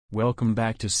Welcome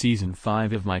back to Season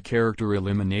 5 of my character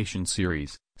elimination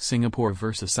series, Singapore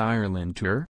vs Ireland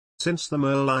Tour. Since the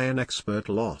Merlion expert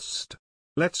lost,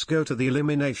 let's go to the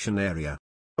elimination area.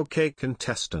 Okay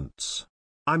contestants.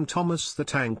 I'm Thomas the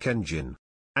Tank Engine.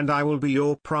 And I will be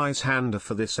your prize hander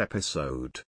for this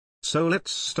episode. So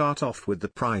let's start off with the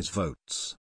prize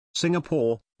votes.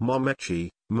 Singapore,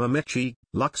 Momechi,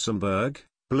 Luxembourg,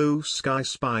 Blue Sky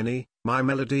Spiny, My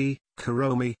Melody,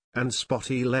 Kuromi, and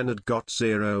Spotty Leonard got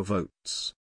 0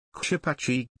 votes.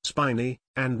 Kshipachi, Spiny,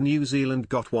 and New Zealand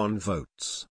got 1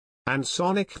 vote. And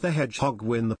Sonic the Hedgehog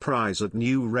win the prize at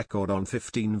new record on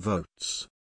 15 votes.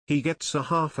 He gets a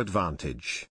half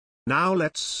advantage. Now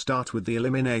let's start with the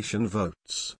elimination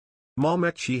votes.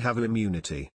 Momechi have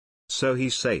immunity, so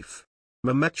he's safe.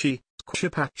 Momechi,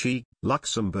 Kshipachi,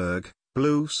 Luxembourg,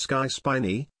 Blue Sky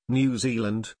Spiny, New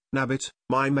Zealand, Nabbit,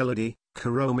 My Melody,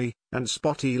 Kuromi, and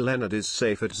Spotty Leonard is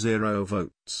safe at 0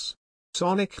 votes.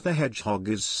 Sonic the Hedgehog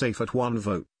is safe at 1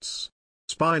 vote.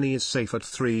 Spiny is safe at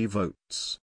 3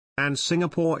 votes. And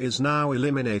Singapore is now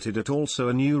eliminated at also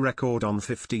a new record on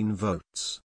 15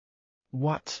 votes.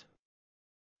 What?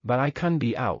 But I can't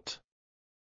be out.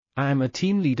 I am a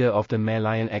team leader of the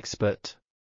Merlion expert.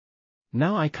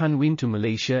 Now I can't win to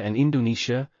Malaysia and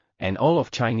Indonesia, and all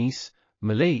of Chinese,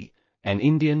 Malay, and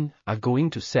Indian are going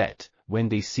to sad when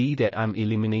they see that I'm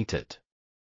eliminated.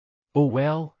 Oh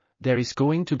well, there is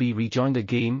going to be rejoin the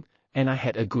game, and I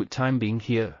had a good time being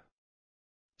here.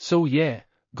 So yeah,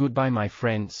 goodbye my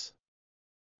friends.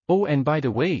 Oh and by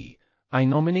the way, I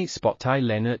nominate Spotty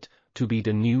Leonard to be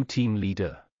the new team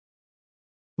leader.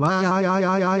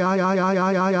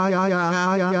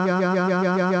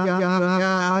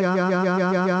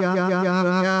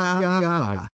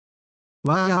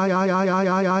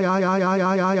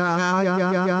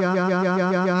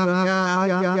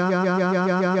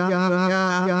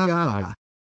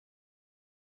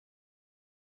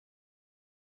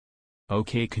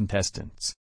 Okay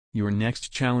contestants. Your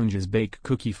next challenge is bake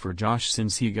cookie for Josh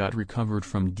since he got recovered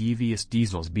from Devious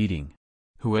Diesel's beating.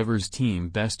 Whoever's team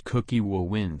best cookie will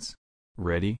wins.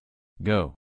 Ready?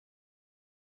 Go.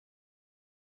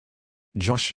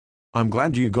 Josh, I'm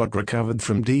glad you got recovered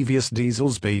from Devious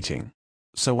Diesel's beating.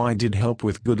 So I did help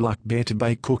with good luck bear to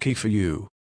bake cookie for you.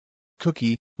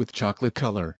 Cookie, with chocolate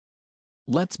color.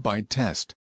 Let's bite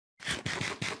test.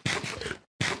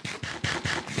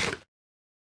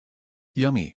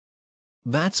 Yummy.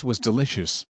 That was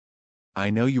delicious.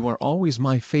 I know you are always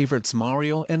my favorites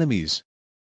Mario enemies.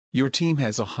 Your team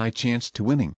has a high chance to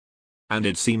winning. And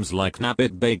it seems like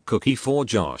Nabbit baked cookie for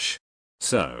Josh.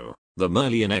 So, the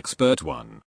Merlion expert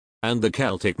won. And the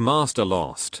Celtic master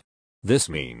lost. This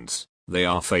means, they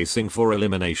are facing for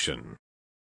elimination.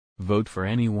 Vote for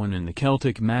anyone in the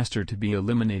Celtic master to be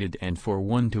eliminated and for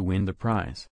one to win the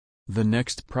prize. The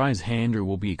next prize hander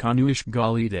will be Conewish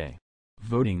Golliday.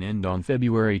 Voting end on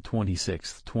February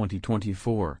 26,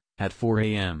 2024, at 4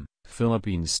 a.m.,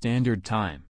 Philippines Standard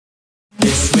Time.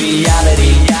 This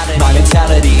reality, my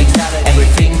mentality,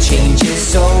 everything changes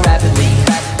so rapidly,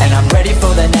 and I'm ready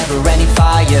for the never-ending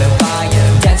fire,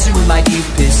 dancing with my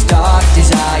deepest dark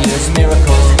desires,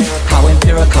 miracle, how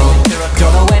empirical,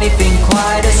 don't know anything quite